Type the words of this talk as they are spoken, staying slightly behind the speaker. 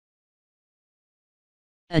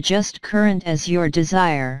Adjust current as your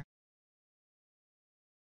desire.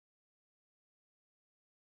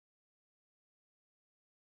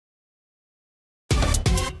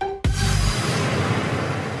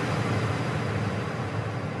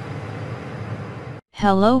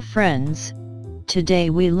 Hello friends, today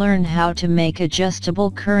we learn how to make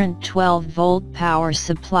adjustable current 12-volt power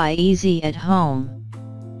supply easy at home.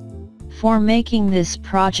 For making this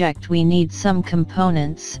project we need some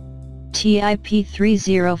components: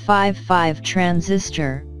 TIP3055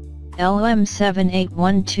 transistor,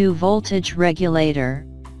 LM7812 voltage regulator,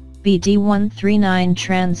 BD139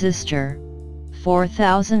 transistor,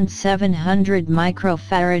 4700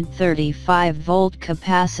 microfarad 35 volt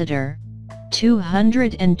capacitor,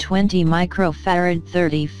 220 microfarad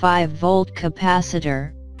 35 volt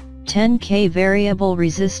capacitor, 10K variable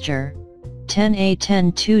resistor,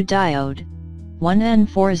 10A102 diode,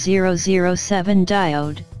 1N4007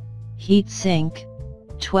 diode, heatsink,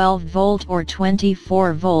 12 volt or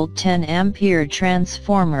 24 volt 10 ampere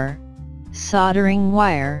transformer, soldering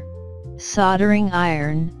wire, soldering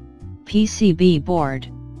iron, PCB board.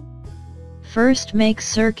 First, make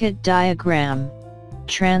circuit diagram.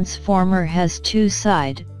 Transformer has two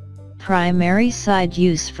side. Primary side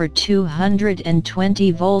use for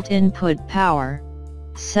 220 volt input power.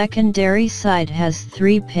 Secondary side has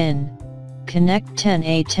 3 pin. Connect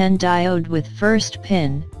 10A10 diode with first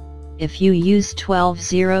pin. If you use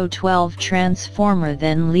 12012 transformer,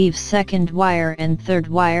 then leave second wire and third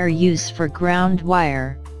wire use for ground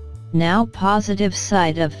wire. Now positive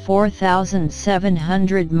side of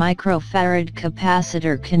 4700 microfarad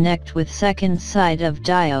capacitor connect with second side of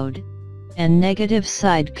diode, and negative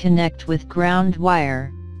side connect with ground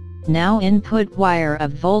wire. Now input wire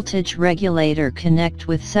of voltage regulator connect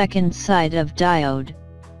with second side of diode.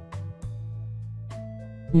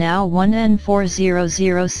 Now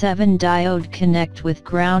 1N4007 diode connect with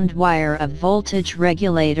ground wire of voltage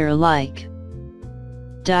regulator like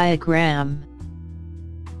diagram.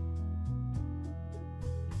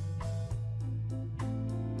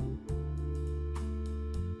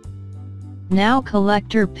 Now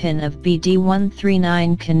collector pin of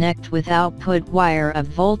BD139 connect with output wire of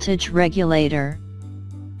voltage regulator.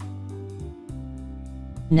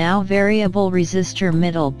 Now variable resistor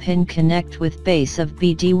middle pin connect with base of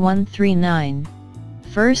BD139.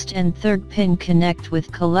 First and third pin connect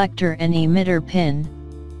with collector and emitter pin,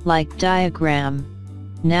 like diagram.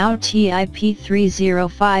 Now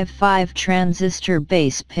TIP3055 transistor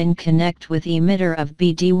base pin connect with emitter of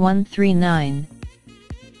BD139.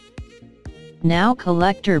 Now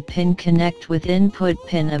collector pin connect with input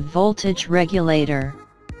pin of voltage regulator.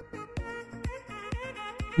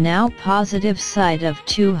 Now positive side of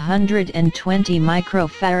 220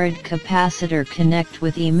 microfarad capacitor connect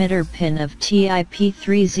with emitter pin of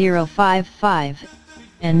TIP3055,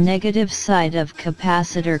 and negative side of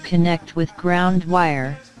capacitor connect with ground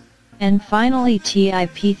wire. And finally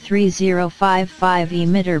TIP3055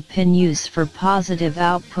 emitter pin use for positive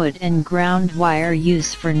output and ground wire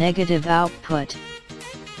use for negative output.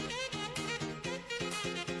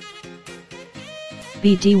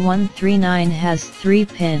 BD139 has 3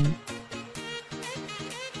 pin.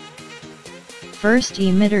 First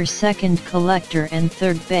emitter, second collector and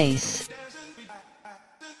third base.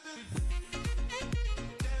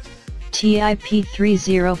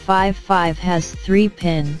 TIP3055 has 3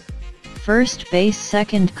 pin. First base,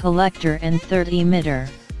 second collector and third emitter.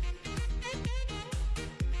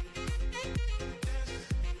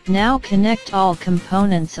 Now connect all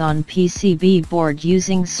components on PCB board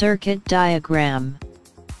using circuit diagram.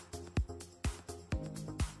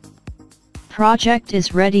 Project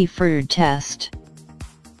is ready for test.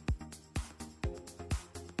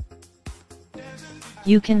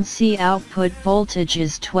 You can see output voltage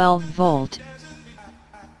is 12 volt.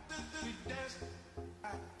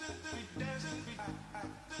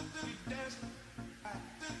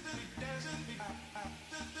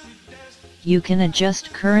 You can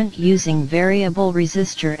adjust current using variable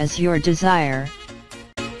resistor as your desire.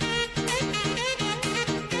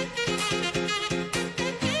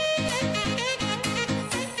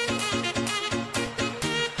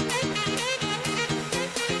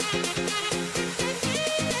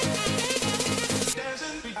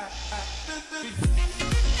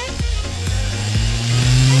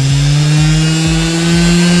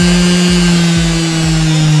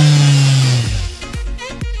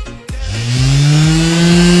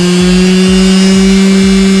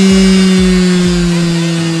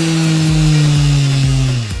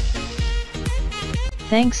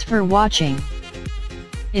 Thanks for watching.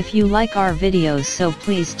 If you like our videos, so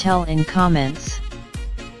please tell in comments.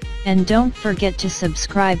 And don't forget to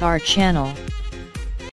subscribe our channel.